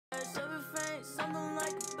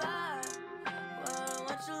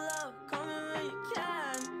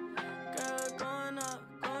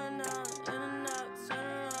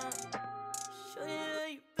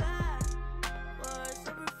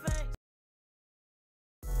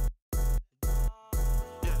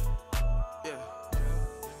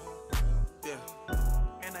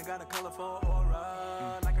colorful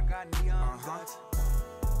aura, like I got neon guts.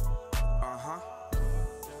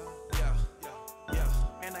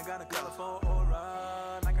 And I got a colorful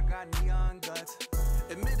aura, like I got neon guts.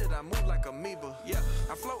 Admitted I move like amoeba.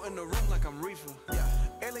 I float in the room like I'm reefer.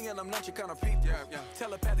 Alien, I'm not your kind of people.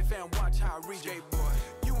 Telepathic fan, watch how I read you.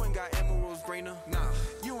 You ain't got emeralds greener. Nah.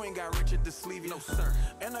 You ain't got Richard the Sleevey. No sir.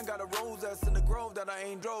 And I got a rose that's in the grove that I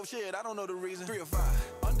ain't drove. Shit, I don't know the reason. 3 or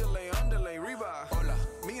 5. Underlay, revive. Hola.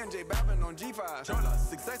 Me and J Babbin on G5. Chola.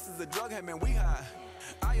 Success is a drug head, man, we high.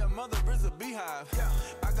 I your mother is a beehive.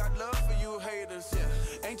 I got love for you haters.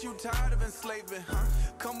 Ain't you tired of enslaving?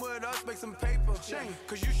 Come with us, make some paper.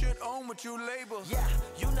 Cause you should own what you label.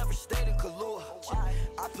 You never stayed in Kahlua.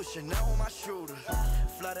 I put Chanel on my shooter.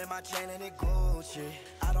 Flooded my chain and it Gucci.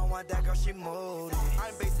 I don't want that girl, she moody.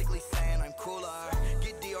 I'm basically saying I'm cooler.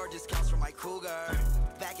 Get Dior discounts from my cougar.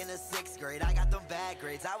 Back in the 6th grade, I got them bad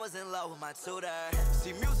grades. I was in love with my tutor.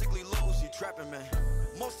 See, musically lows, you trapping, man.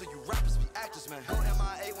 Most of you rappers be actors, man. Go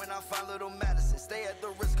MIA when I find little Madison. Stay at the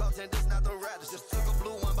Ritz-Carlton, this not the Radisson. Just took a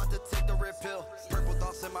blue one, about to take the red pill. Purple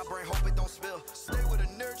thoughts in my brain, hope it don't spill. Stay with a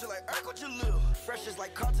nerd, you like Urkel Jalil. Fresh is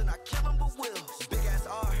like Carlton, I kill him but will. Big ass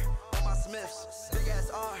R on my Smiths. Big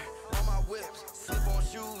ass R on my whips. Slip on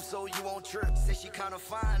shoes so you won't trip. Say she kinda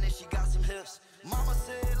fine and she got some hips. Mama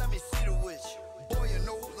said, let me see the witch. Boy, you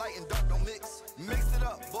know, light and dark don't mix. Mixed it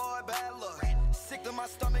up, boy, bad luck. Sick to my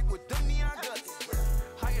stomach with them neon guts.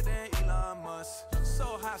 Higher than Elon Musk,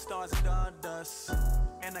 so high stars in the dust.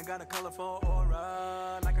 And I got a colorful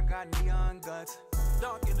aura, like I got neon guts.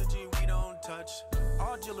 Dark energy we don't touch,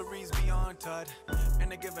 all jewelry's beyond tut.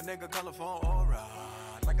 And they give a nigga colorful aura,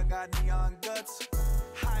 like I got neon guts.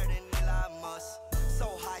 Higher than Elon Musk, so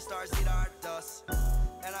high stars eat our dust.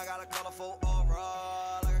 And I got a colorful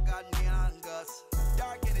aura, like I got neon guts.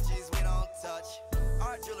 Dark energies we don't touch,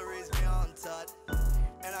 our jewelry's beyond tut.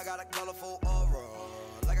 And I got a colorful aura,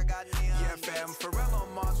 like I got neon guts. Fam, Pharrell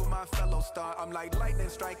on Mars with my fellow star. I'm like lightning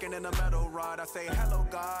striking in a metal rod. I say hello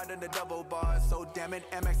God in the double bars. So damn it,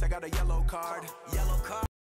 MX, I got a yellow card. Yellow card.